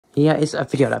Here is a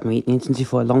video that I've been needing to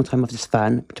for a long time of this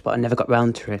fan, but I never got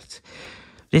round to it.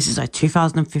 This is a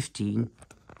 2015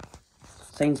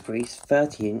 Sainsbury's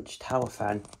 30-inch tower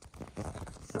fan.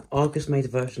 Now, Argus made a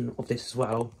version of this as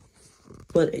well,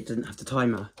 but it doesn't have the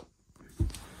timer.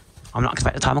 I'm not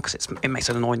expecting the timer because it makes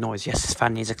an annoying noise. Yes, this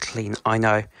fan needs a clean, I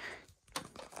know.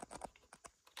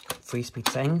 3-speed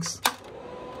settings.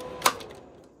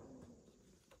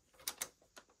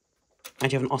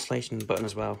 And you have an oscillation button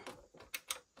as well.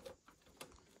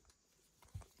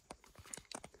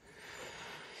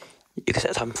 You can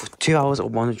set the timer for 2 hours or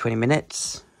 120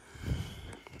 minutes.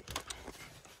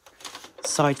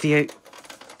 Side view.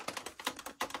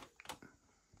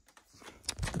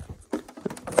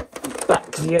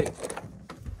 Back view.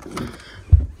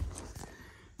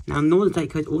 Now, Northern date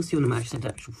code also on the match said the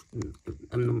actual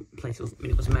place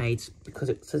when it was made, because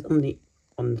it says on the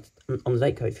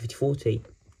date code 5040,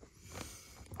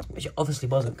 which it obviously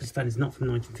wasn't, because the fan is not from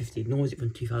 1950, nor is it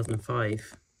from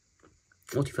 2005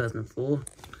 or 2004.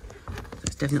 So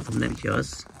it's definitely not from them to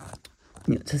us.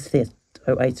 And it says here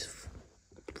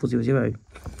 08400.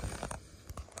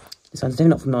 So it's definitely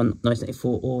not from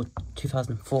 1984 or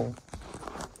 2004.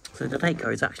 So the date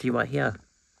code is actually right here.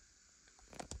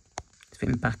 It's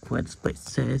written backwards, but it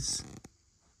says.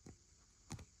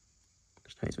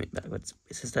 No, it's written backwards.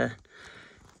 It says there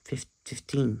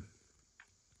 15.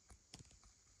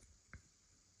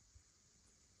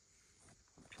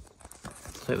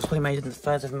 So it was probably made on the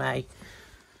 3rd of May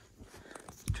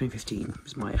 2015,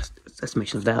 is my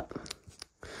estimation of that.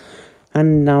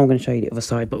 And now I'm going to show you the other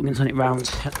side, but we're going to turn it round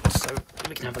so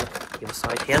we can have a look at the other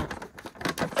side here.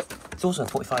 It's also a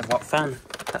 45-watt fan.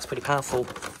 That's pretty powerful.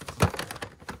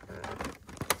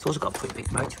 It's also got a pretty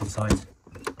big motor inside.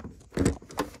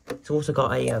 It's also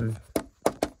got a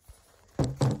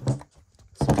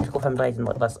symmetrical fan blade, and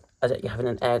like as you're having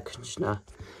an air conditioner.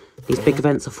 These big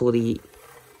vents are for the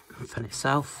fan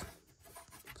itself.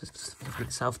 This is for the fan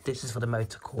itself. This is for the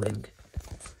motor cooling.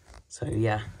 So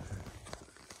yeah.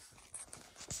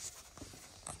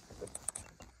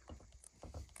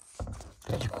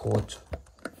 Electric cord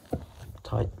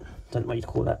tied. Don't know what you'd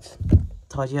call that.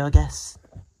 Tidier, I guess.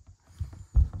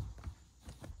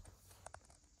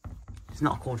 It's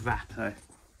not a cord wrap though.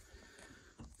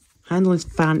 Handle this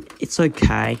fan, it's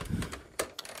okay.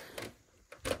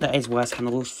 There is worse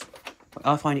handles. But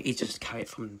I find it easier just to carry it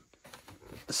from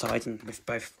the side and with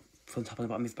both, from the top and the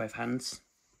bottom with both hands.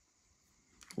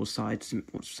 Or sides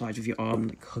with your arm,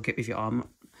 like hug it with your arm.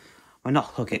 Well, not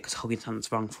hug it, because hugging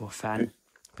sounds wrong for a fan.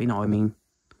 But you know what I mean.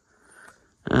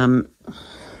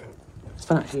 This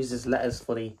fan actually uses letters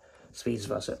for the speeds as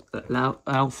well. So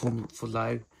L for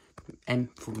low, M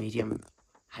for medium,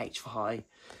 H for high,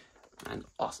 and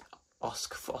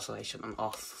OSC for oscillation, and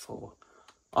OFF for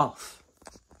off.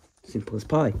 Simple as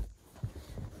pie.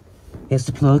 Here's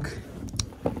the plug.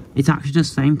 It's actually the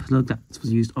same plug that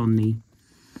was used on the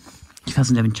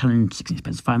 2011 Challenge 16-inch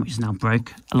pencil fan, which is now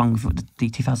broke, along with the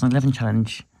 2011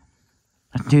 Challenge.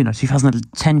 No,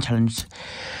 2010 Challenge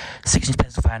 16-inch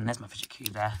pencil fan. There's my fidget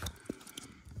cube there.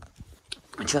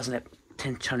 And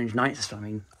 2010 Challenge Nights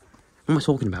fan. What am I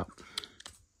talking about?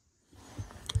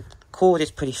 Cord is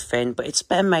pretty thin, but it's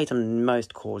better made than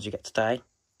most cords you get today.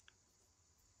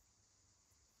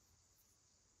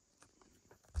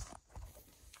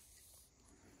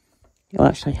 It'll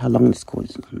actually say how long this cord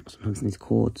is sometimes in these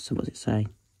cords. So what does it say?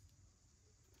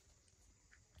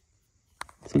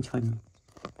 75.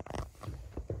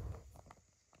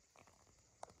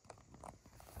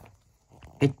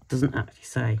 It doesn't actually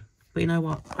say. But you know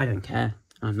what? I don't care.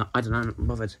 I'm not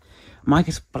bothered. Mine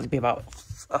is probably be about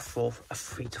a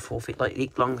 3 to 4 feet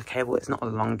like longer cable. It's not the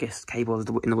longest cable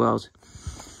in the world.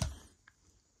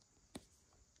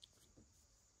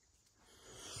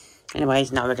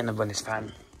 Anyways, now we're going to run this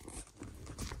fan.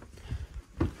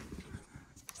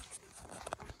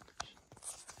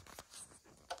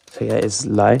 So yeah, it's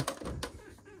low.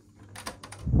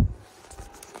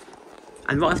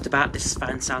 And right off the bat, this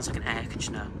fan sounds like an air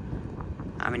conditioner.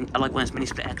 I mean, I like one of those mini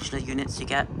split air conditioner units you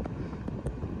get.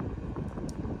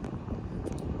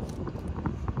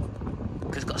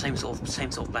 Because it's got the same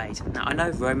sort of blade. Now I know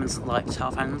Romans like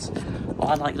tower fans. Well,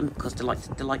 I like them because they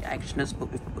like air conditioners, but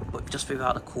just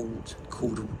without the cooled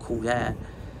air,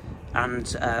 and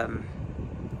the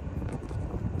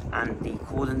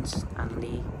coolant and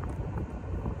the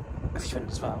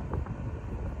refrigerant as well.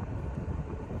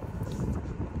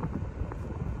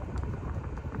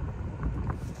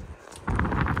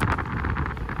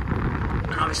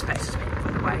 And I respect it,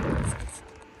 by the way.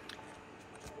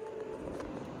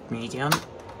 Medium.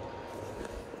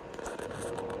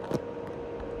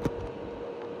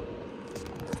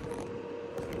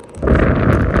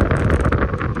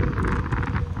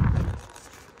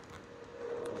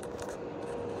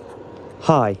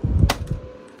 high.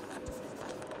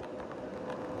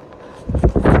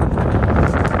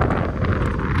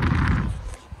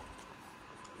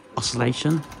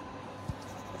 Oscillation.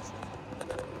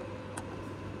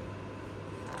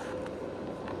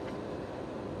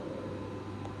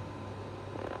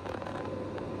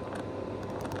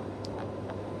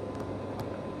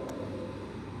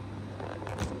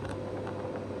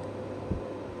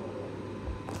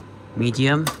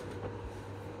 Medium.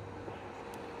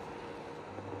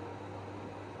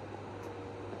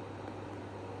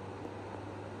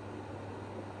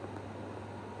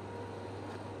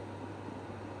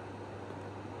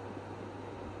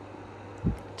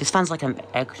 This fan's like an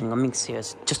air conditioning, I'm being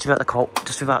serious. Just without the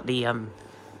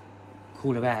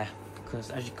cooler air, because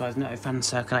as you guys know, fans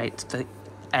circulate the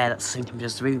air that's the same temperature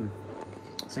as the room.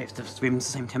 So if the room's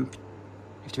the same temp,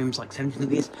 if the room's like 17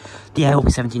 degrees, the air will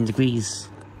be 17 degrees.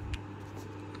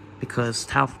 Because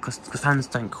fans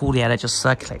don't cool the air, they just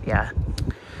circulate the air.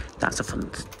 That's a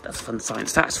fun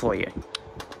science facts for you.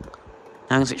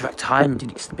 Now I'm going to switch back to high and do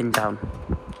the spin down.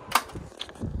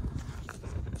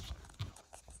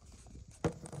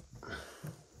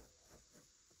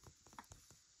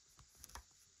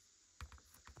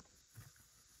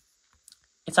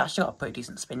 It's actually got a pretty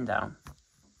decent spin down.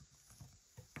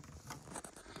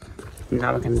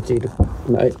 Now we're going to do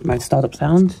the mode startup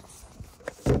sound.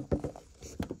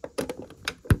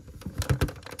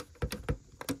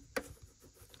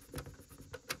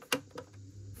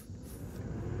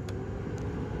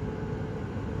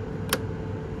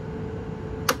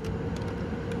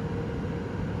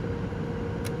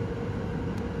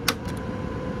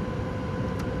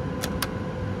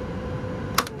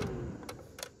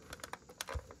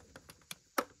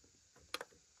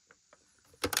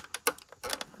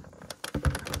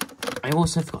 I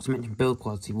also forgot to mention build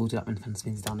quality. We'll do that when the fan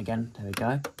spins down again. There we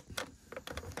go.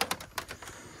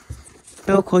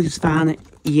 Build quality of fan,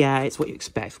 yeah, it's what you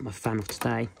expect from a fan of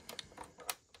today.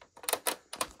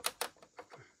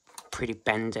 Pretty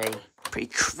bendy, pretty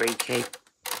creaky.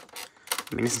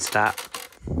 I mean, listen to that.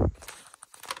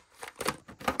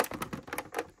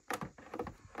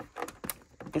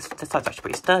 This side's actually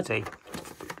pretty sturdy.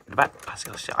 The back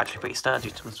Pascal's actually pretty sturdy,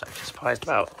 which I was actually surprised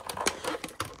about.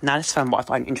 Now this fan, what I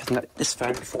find interesting about this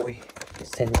fan before we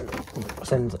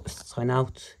sign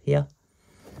out here,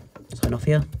 sign off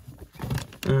here,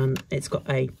 it's got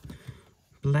a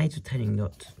blade retaining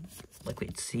nut, like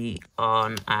we'd see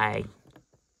on a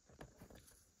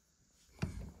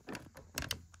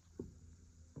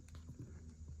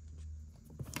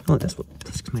that's what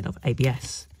this is made of,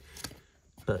 ABS,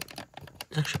 but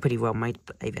it's actually pretty well made.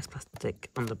 But ABS plastic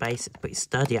on the base, it's pretty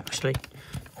sturdy actually.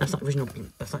 That's not the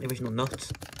original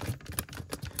nut.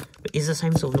 But it's the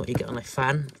same sort of nut you get on a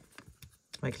fan,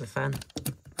 regular fan.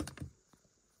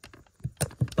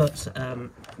 But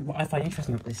what I find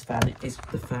interesting about this fan is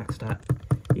the fact that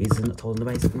it is a nut hole on the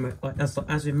base.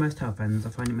 As with most tower fans, I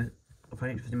find it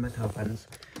interesting in most tower fans.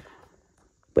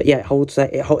 But yeah,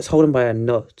 it's holding by a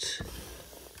nut.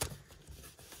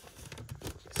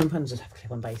 Some fans just have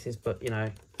clip-on bases, but you know.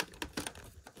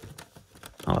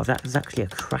 Oh, there's actually a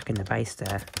crack in the base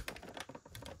there.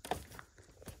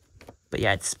 But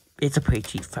yeah, it's a pretty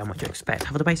cheap fan, what you expect.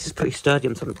 However, the base is pretty sturdy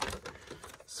on some,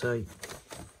 so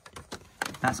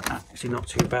that's actually not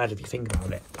too bad if you think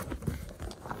about it.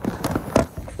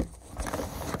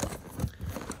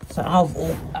 So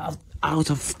out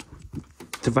of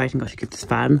the rating I should give this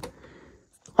fan,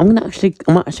 you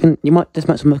might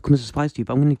come as a surprise to you,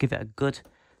 but I'm gonna give it a good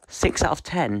 6 out of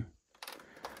 10.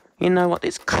 You know what?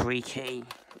 It's creaky,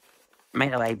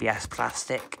 made of ABS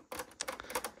plastic.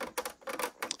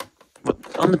 But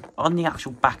on the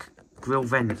actual back grill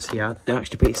vents here, they're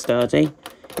actually pretty sturdy.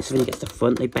 It's when you get to the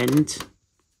front, they bend.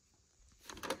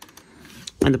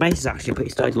 And the base is actually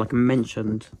pretty sturdy, like I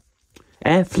mentioned.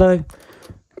 Airflow,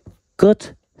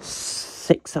 good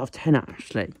 6 out of 10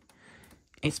 actually.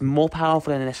 It's more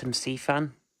powerful than an SMC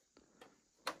fan.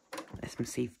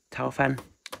 SMC tower fan.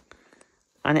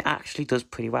 And it actually does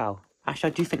pretty well.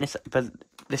 Actually, I do think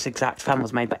this exact fan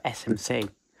was made by SMC.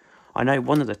 I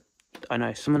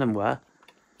know some of them were.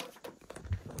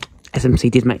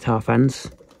 SMC did make tower fans.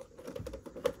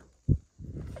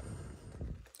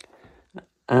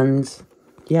 And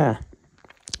yeah.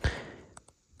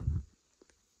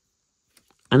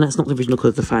 And that's not the original colour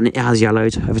of the fan. It has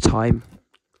yellowed over time.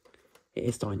 It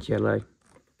is starting to yellow.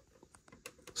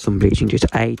 Some bleaching due to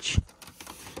age.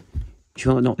 Do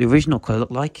you want to know what the original colour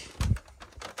looked like?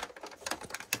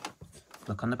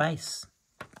 Look on the base.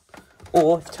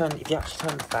 Or if you actually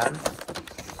turn the fan,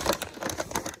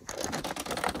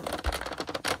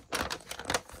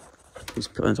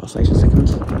 just put it into oscillation a second.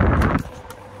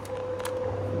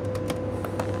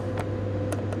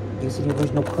 can see the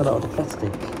original colour of the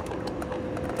plastic.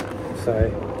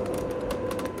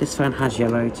 So this phone has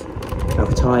yellowed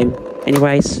over time.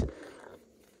 Anyways,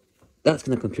 that's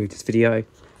going to conclude this video.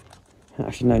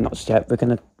 Actually, no, not just yet. We're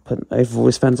going to put overall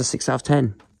this phone's a 6 out of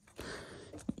 10.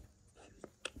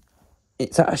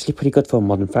 It's actually pretty good for a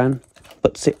modern phone,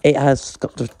 but it has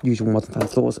got the usual modern phone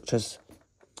flaws, such as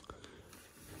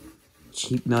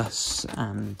cheapness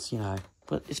and, you know,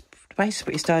 but it's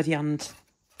basically pretty sturdy, and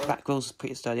the back grill's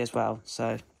pretty sturdy as well.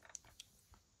 So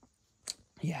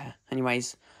yeah,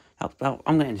 anyways, I'm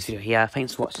going to end this video here.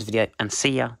 Thanks for watching this video, and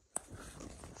see ya.